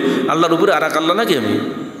করবে। আল্লাহর উপরে আর এক আল্লাহ নাকি আমি?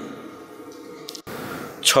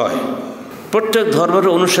 6, প্রত্যেক ধর্মের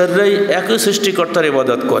অনুসারীরাই একই সৃষ্টিকর্তার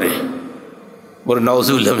ইবাদত করে। বলে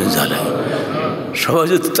নাউজুবিল্লাহ মিন যালিক। সবাই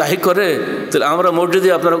যদি তাই করে তাহলে আমরা মসজিদে,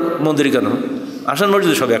 আপনারা মন্দিরে কেন আসেন?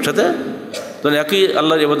 মসজিদে সব একসাথে, তাহলে একই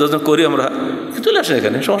আল্লাহর ইবাদত করি আমরা, চলে আসেন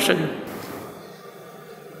এখানে, সমস্যা কি?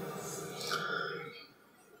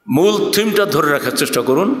 মূল থিমটা ধরে রাখার চেষ্টা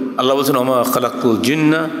করুন। আল্লাহ বলছেন ওমা খালাকতুল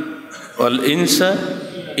জিন্না ওয়াল ইনসা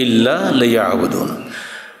ইল্লা লিয়াবুদুন।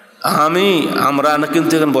 আমরা না,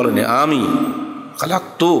 কিন্তু এখানে বলেনি আমি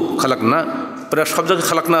খালাক না, প্রায় সব জায়গায়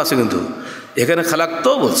খালাক না আছে, কিন্তু এখানে খালাক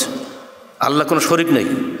তো বলছে। আল্লাহ কোনো শরিক নেই।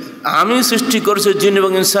 আমি সৃষ্টি করেছি জিন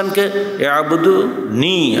এবং ইনসানকে ইয়াবুদু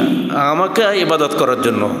নি, আমাকে ইবাদত করার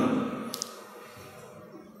জন্য।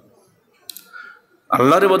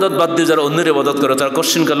 আল্লাহর ইবাদত বাদ দিয়ে যারা অন্যের ইবাদত করে তারা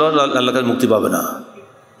কোশ্চিন কাল আল্লাহর কাছে মুক্তি পাবে না।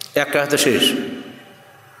 একটা হাতে শেষ।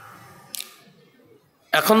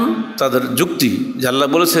 এখন তাদের যুক্তি যে আল্লাহ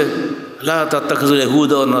বলেছে লা তাত্তাখিযুল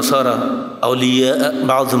ইয়াহুদা ওয়ান নাসারা আউলিয়া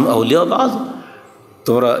বাযুহুম আউলিয়া বায,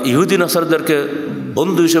 তোমরা ইহুদি নাসারদেরকে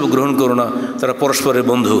বন্ধু হিসেবে গ্রহণ করো না, তারা পরস্পরের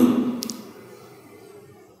বন্ধু।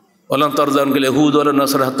 ওয়ালান তারদা আনকাল ইয়াহুদ ওয়ালান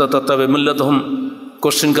নাসারা হাত্তা তাত্তাবি'a মিল্লাতাহুম,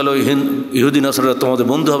 কোশ্চিন কাল ইহুদি নাসারা তোমাদের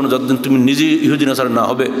বন্ধু হবে না যতদিন তুমি নিজে ইহুদি নাসারা না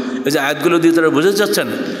হবে। এই যে আয়াতগুলো দিয়ে তারা বুঝে যাচ্ছেন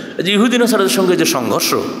এই যে ইহুদি নাসারাদের সঙ্গে যে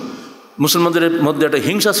সংঘর্ষ, মুসলমানদের মধ্যে একটা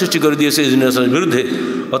হিংসা সৃষ্টি করে দিয়েছে ইহুদি নাসারার বিরুদ্ধে,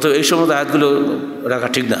 অথবা এই সমস্ত আয়াতগুলো রাখা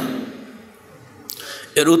ঠিক না।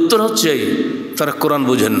 এর উত্তর হচ্ছে তারা কোরআন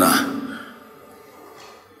বুঝেন না।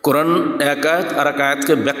 কোরআন এক আয়াত আর এক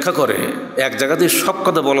আয়াতকে ব্যাখ্যা করে, এক জায়গাতেই সব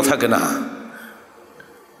কথা বলা থাকে না।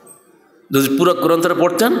 যদি পুরো কোরআন তারা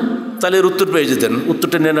পড়তেন তাহলে এর উত্তর পেয়ে যেতেন।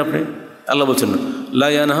 উত্তরটা নেন আপনি। আল্লাহ বলছেন লা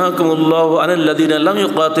ইয়ানহাকুমুল্লাহু আনিল্লাযীনা লাম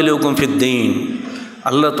ইউকাতিলুকুম ফিদ্দীন,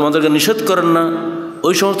 আল্লাহ তোমাদেরকে নিষেধ করেন না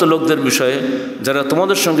ওই সমস্ত লোকদের বিষয়ে যারা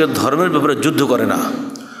তোমাদের সঙ্গে ধর্মের ব্যাপারে যুদ্ধ করে না।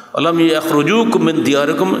 আলাম ইয়াখরুজুকুম মিন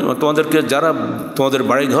দিয়ারিকুম, তোমাদেরকে যারা তোমাদের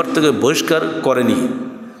বাড়িঘর থেকে বহিষ্কার করেনি।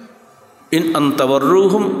 ইন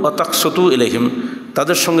আনতাবাররুহুম ওয়া তাকসুতু ইলাইহিম,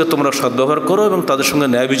 তাদের সঙ্গে তোমরা সদ্ব্যবহার করো এবং তাদের সঙ্গে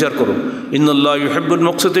ন্যায় বিচার করো। ইন্নাল্লাহা ইউহিব্বুল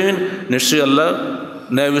মুকসিতিন, নিশ্চয়ই আল্লাহ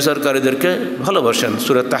ন্যায় বিচারকারীদেরকে ভালোবাসেন।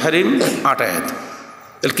 সূরা তাহরিম 8 আয়াত।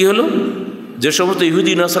 তাহলে কী হলো? যে সমস্ত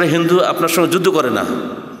ইহুদি নাসারা হিন্দু আপনার সঙ্গে যুদ্ধ করে না,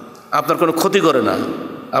 আপনার কোনো ক্ষতি করে না,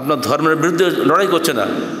 আপনার ধর্মের বিরুদ্ধে লড়াই করছে না,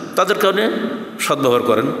 তাদের কারণে সদ্ব্যবহার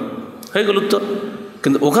করেন, হয়ে গেল উত্তর।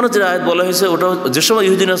 কিন্তু ওখানে যে আয়াত বলা হয়েছে ওটা যে সময়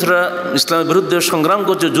ইহুদি নাসারা ইসলামের বিরুদ্ধে সংগ্রাম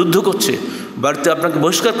করছে, যুদ্ধ করছে, বাড়িতে আপনাকে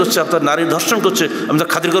বহিষ্কার করছে, আপনার নারী ধর্ষণ করছে, আপনি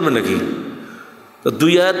তার খাতির করবেন নাকি? তো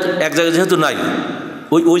দুই আয়াত এক জায়গায় যেহেতু নাই,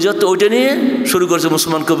 ওই জায়গাতে ওইটা নিয়ে শুরু করেছে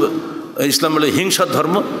মুসলমানকে, ইসলাম বলে হিংসার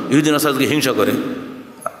ধর্ম, ইহুদি নাসারাকে হিংসা করে।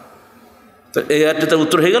 তো এই আয়াতটা তার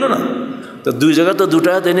উত্তর হয়ে গেল না? তো দুই জায়গা তো দুটো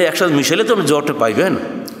আয়াত এনে একসাথে মিশালে তো আপনি জবাবটা পাইবেন।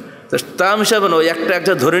 তা মিশাবে না, ওই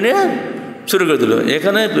একটা ধরে নিয়ে শুরু করে দিল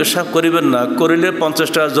এখানে পেশাব করিবেন না, করিলে 50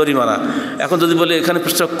 টাকা জরিমানা। এখন যদি বলে এখানে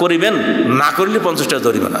পেশাব করিবেন, না করিলে 50 টাকা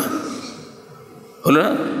জরিমানা, হলো না?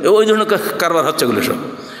 ওই ধরনের কারবার হচ্ছে এগুলো সব।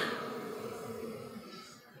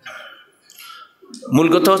 মূল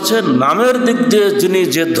কথা হচ্ছে নামের দিক দিয়ে যিনি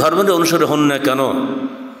যে ধর্মের অনুসারী হন না কেন,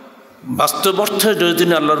 বাস্তব অর্থে যদি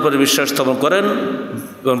তিনি আল্লাহর উপরে বিশ্বাস স্থাপন করেন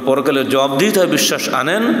এবং পরকালে জবাবদিহিতায় বিশ্বাস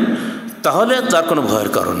আনেন, তাহলে তার কোনো ভয়ের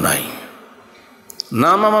কারণ নাই।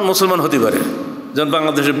 নাম আমার মুসলমান হতে পারে, যেমন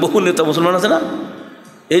বাংলাদেশের বহু নেতা মুসলমান আছে না?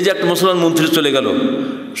 এই যে একটা মুসলমান মন্ত্রী চলে গেল,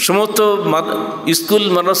 সমস্ত স্কুল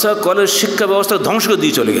মাদ্রাসা কলেজ শিক্ষা ব্যবস্থা ধ্বংস করে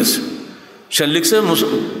দিয়ে চলে গেছে। সে লিখছে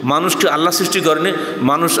মানুষকে আল্লাহ সৃষ্টি করেনি,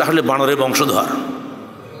 মানুষ আসলে বানরের বংশধর।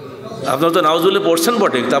 আপনারা তো নাউজুবিল্লাহ পড়ছেন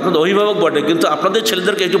বটে, কিন্তু আপনাদের অভিভাবক বটে, কিন্তু আপনাদের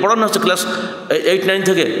ছেলেদেরকে একটু পড়ানো হচ্ছে ক্লাস 8-9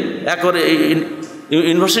 থেকে একবারে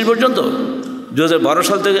ইউনিভার্সিটি পর্যন্ত। 2012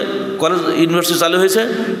 সাল থেকে কলেজ ইউনিভার্সিটি চালু হয়েছে,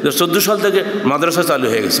 2014 সাল থেকে মাদ্রাসা চালু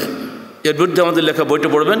হয়ে গেছে। এর বিরুদ্ধে আমাদের লেখা বইটা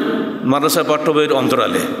পড়বেন মাদ্রাসা পাঠ্য বইয়ের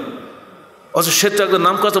অন্তরালে। অথচ সে তো একদম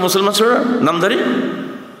নাম কথা মুসলমান ছিল, নামধারী,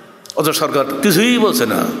 অথচ সরকার কিছুই বলছে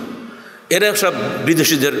না। এরা সব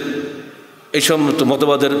বিদেশিদের এই সমস্ত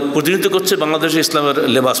মতবাদের প্রতিনিধিত্ব করছে, বাংলাদেশে ইসলামের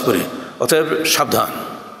লেবাস পরে। অতএব সাবধান।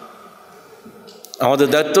 আমাদের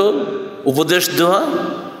দায়িত্ব উপদেশ দেওয়া,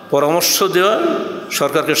 পরামর্শ দেওয়া,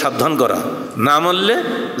 সরকারকে সাবধান করা, না মানলে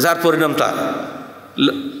যার পরিণাম তার।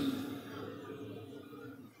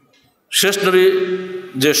 শেষ নবী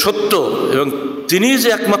যে সত্য এবং তিনি যে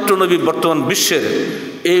একমাত্র নবী বর্তমান বিশ্বের,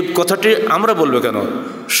 এই কথাটি আমরা বলবো কেন?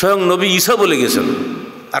 স্বয়ং নবী ঈসা বলে গেছেন।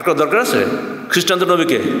 আর কোনো দরকার আছে? খ্রিস্টানদের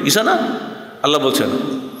নবীকে ঈসা না? আল্লাহ বলছেন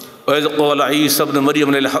ওয়াইয ক্বালা ঈসা ইবনে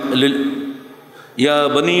মারইয়াম ইয়া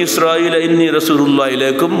বনি ইসরাঈল ইন্নী রাসূলুল্লাহ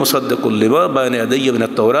ইলাইকুম মুসাদ্দিকুল লিমা বাইনা ইয়াদাইয়া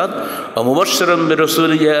মিনাত তাওরাত ওয়া মুবাশশিরান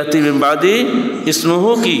বিরাসূলিন ইয়াতি মিন বাদি ইসমুহু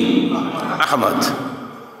কি আহমদ।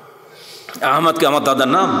 আহমদ কি আমার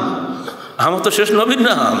দাদার নাম? আহমদ তো শেষ নবীর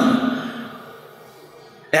নাম।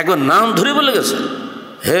 একবার নাম ধরে বলে গেছে,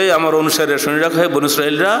 হে আমার অনুসারীরা শুনে রাখো, হে বনী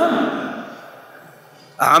ইসরাঈলরা,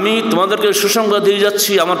 আমি তোমাদেরকে সুসংবাদ দিয়ে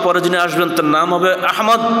যাচ্ছি, আমার পরে যিনি আসবেন তার নাম হবে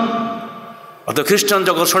আহমদ। অর্থাৎ খ্রিস্টান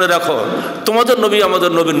যখন শুনে রাখো, তোমাদের নবী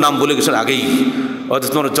আমাদের নবীর নাম বলে গেছেন আগেই। অর্থাৎ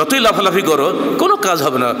তোমরা যতই লাফালাফি করো কোনো কাজ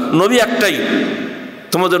হবে না, নবী একটাই,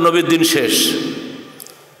 তোমাদের নবীর দিন শেষ।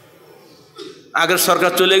 আগের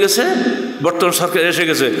সরকার চলে গেছে, বর্তমান সরকার এসে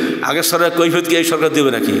গেছে, আগের সরকার কৈফিয়ত কি এই সরকার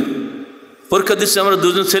দেবে নাকি? পরীক্ষা দিচ্ছে আমরা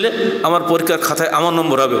দুজন ছেলে, আমার পরীক্ষার খাতায় আমার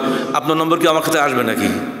নম্বর হবে, আপনার নম্বর কি আমার খাতায় আসবে নাকি?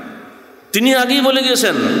 তিনি আগেই বলে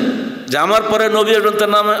গিয়েছেন যে আমার পরে নবী আসবেন,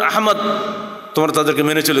 তার নাম আহমদ, তোমরা তাদেরকে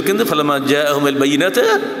মেনে চলো। কিন্তু ফালাম্মা জাআহুমুল বায়িনাত,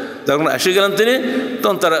 যখন এসে গেলেন তিনি,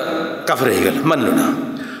 তখন তারা কাফের হয়ে গেল, মানল না।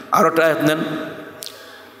 আর একটা আয়াত নেন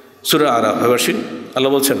সূরা আরাফ,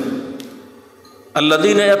 আল্লাহ বলছেন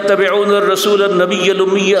আল্লাযীনা ইয়াত্তাবিউনা আর-রাসূলান নাবিয়্যাল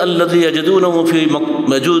উম্মিয়্যা আল্লাযী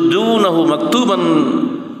ইয়াজিদুনাহু মাকতুবান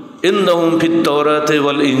ইনদাহুম ফিত-তাওরাতি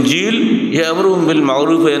ওয়াল ইনজিল ইয়া'মুরুহুম বিল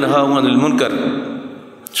মা'রুফ ওয়া ইয়ানহাহুম আনিল মুনকার।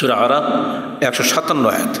 সূরা আরাফ 157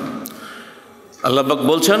 আয়াত। আল্লাহ পাক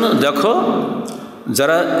বলছেন, দেখো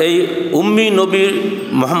যারা এই উম্মি নবী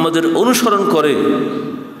মুহাম্মদের অনুসরণ করে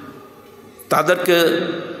তাদেরকে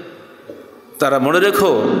তারা মনে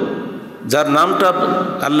রেখো, যার নামটা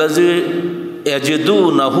আল্লাযী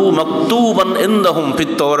ইয়াজিদুনাহু মাকতুবান ইনদাহুম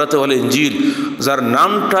ফিত-তাওরাতি ওয়াল ইনজিল, যার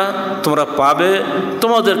নামটা তোমরা পাবে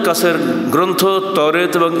তোমাদের কাছের গ্রন্থ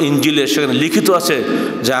তওরাত এবং ইনজিলে, সেখানে লিখিত আছে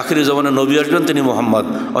যে আখিরি জামানায় নবী আসবেন তিনি মুহাম্মদ।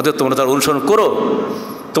 অতএব তোমরা তার অনুসরণ করো।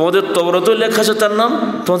 তোমাদের তওরাতেও লেখা আছে তার নাম,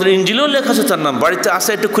 তোমাদের ইনজিলেও লেখা আছে তার নাম, বাড়িতে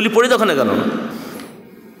আসে একটু খুলি পড়ে দেখো না কেন?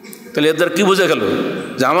 তাহলে এর দ্বারা কী বোঝা গেল?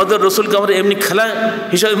 যে আমাদের রসুলকে আমরা এমনি খেলা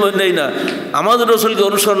হিসাবে নেই না। আমাদের রসুলকে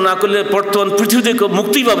অনুসরণ না করলে বর্তমান পৃথিবীতে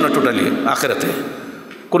মুক্তিই পাবে না, টোটালি আখিরাতে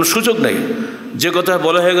কোনো সুযোগ নেই। যে কথা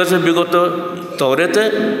বলা হয়ে গেছে বিগত তওরাতে,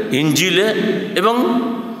 ইনজিলে এবং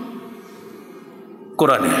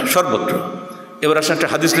কোরআনে, সর্বত্র। এবার আসেন একটা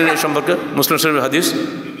হাদিস নেই এই সম্পর্কে, মুসলিম শরীফের হাদিস।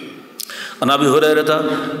 عن أبي هريرة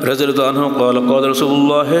رضي الله عنه قال قال رسول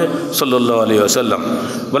الله صلى الله عليه وسلم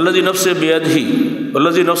والذي نفس بيده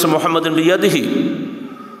والذي نفس محمد بيده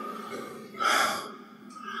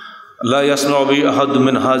لا يسمع بي أحد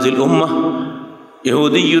من هذه الأمة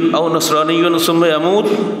يهودي أو نصراني ثم يموت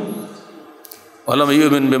ولم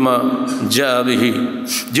يؤمن بما جاء به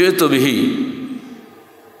جئت به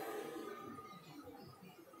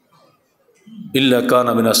ইল্লা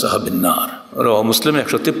কানা মিন আসহাবিন নার। রাওয়াহু মুসলিম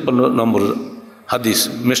 153 নম্বর হাদিস,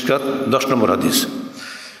 মিশকাত 10 নম্বর হাদিস।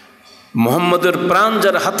 মুহাম্মদের প্রাণ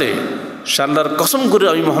যার হাতে, আল্লাহর কসম করে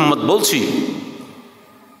আমি মুহাম্মদ বলছি,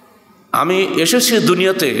 আমি এসেছি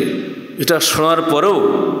দুনিয়াতে এটা শোনার পরেও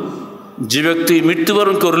যে ব্যক্তি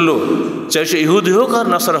মৃত্যুবরণ করলো, চাই সে ইহুদি হোক আর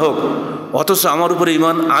নাসারা হোক, অথচ আমার উপরে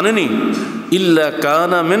ঈমান আনেনি, ইল্লা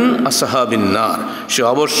কানা মিন আসহাবিন নার, সে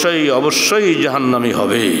অবশ্যই অবশ্যই জাহান্নামী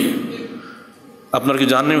হবে। আপনারা কি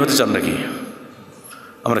জাহান্নামী হতে চান নাকি?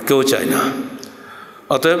 আমরা কেউ চাই না।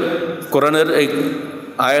 অতএব কোরআনের এই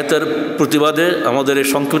আয়াতের প্রতিবাদে আমাদের এই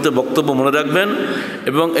সংক্ষিপ্ত বক্তব্য মনে রাখবেন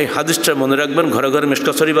এবং এই হাদিসটা মনে রাখবেন। ঘরে ঘরে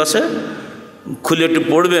মিশকাত শরীফ আছে, খুলে একটু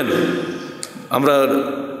পড়বেন। আমরা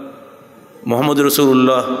মুহাম্মদ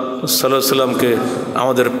রাসূলুল্লাহ সাল্লাল্লাহু আলাইহি সাল্লামকে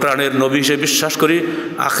আমাদের প্রাণের নবী হিসেবে বিশ্বাস করি,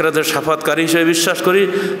 আখিরাতের শাফাতকারী হিসেবে বিশ্বাস করি।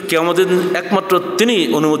 কিয়ামতের দিন একমাত্র তিনি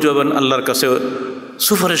অনুমতি পাবেন আল্লাহর কাছে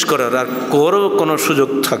সুপারিশ করার, আর কোনো সুযোগ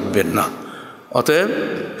থাকবে না। অতএব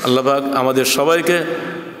আল্লাহ পাক আমাদের সবাইকে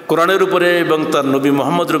কোরআনের উপরে এবং তার নবী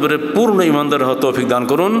মুহাম্মদের উপরে পূর্ণ ঈমানদার হওয়ার তৌফিক দান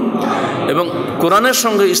করুন এবং কোরআনের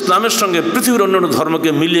সঙ্গে ইসলামের সঙ্গে পৃথিবীর অন্যান্য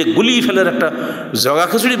ধর্মকে মিলিয়ে গুলিয়ে ফেলার একটা জগা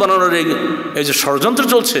খিচুড়ি বানানোর এই যে ষড়যন্ত্র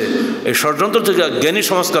চলছে, এই ষড়যন্ত্র থেকে জ্ঞানী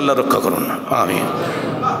সমাজকে আল্লাহ রক্ষা করুন। আমিন।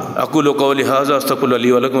 আকুলু কওলি হাযা আস্তাগফিরুল্লাহ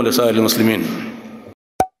লি ওয়া লাকুম ওয়া লিসাইরিল মুসলিমিন।